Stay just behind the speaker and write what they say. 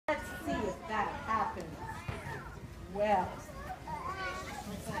Well,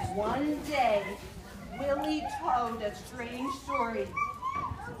 one day, Willie told a strange story.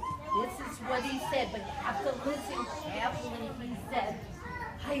 This is what he said, but you have to listen carefully. He said,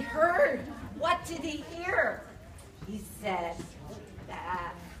 I heard. What did he hear? He said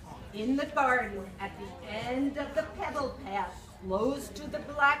that in the garden at the end of the pebble path, close to the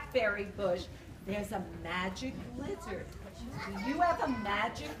blackberry bush, there's a magic lizard. Do you have a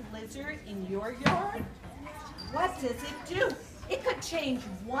magic lizard in your yard? What does it do? It could change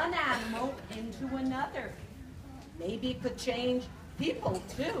one animal into another. Maybe it could change people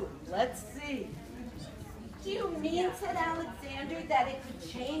too. Let's see. Do you mean, said Alexander, that it could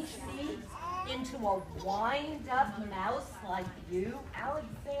change me into a wind-up mouse like you?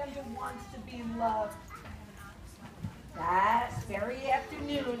 Alexander wants to be loved. That very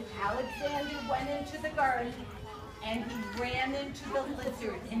afternoon, Alexander went into the garden and he ran into the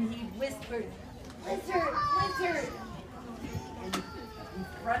lizard and he whispered, "Lizard, lizard!" And in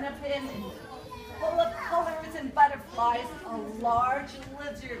front of him, and full of colors and butterflies, a large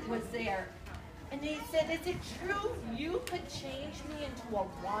lizard was there. And he said, "Is it true you could change me into a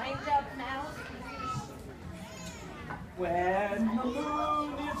wind-up mouse?" "When the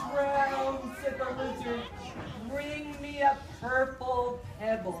moon is round," said the lizard, "bring me a purple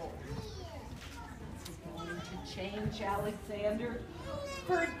pebble." Is it going to change Alexander?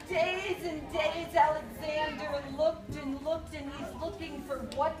 For days and days, Alexander looked and looked, and he's looking for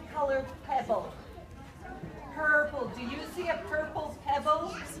what color pebble? Purple. Do you see a purple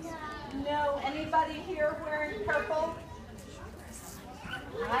pebble? No. Anybody here wearing purple?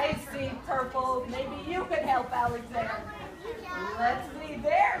 I see purple. Maybe you could help Alexander. Let's see,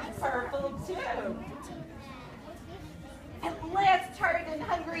 there's purple too. At last, tired and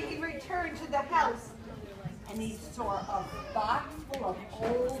hungry, he returned to the house. And he saw a box full of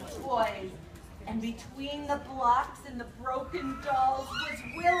old toys. And between the blocks and the broken dolls was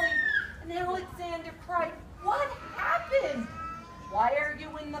Willie. And Alexander cried, "What happened? Why are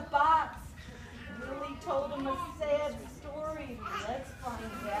you in the box?" Willie told him a sad story. Let's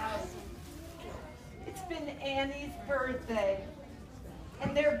find out. It's been Annie's birthday.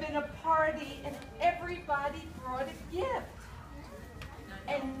 And there had been a party, and everybody brought a gift.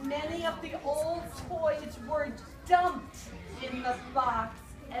 And many of the old toys were dumped in the box,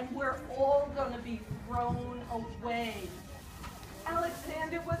 and we're all going to be thrown away.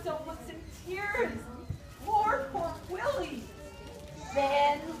 Alexander was almost in tears.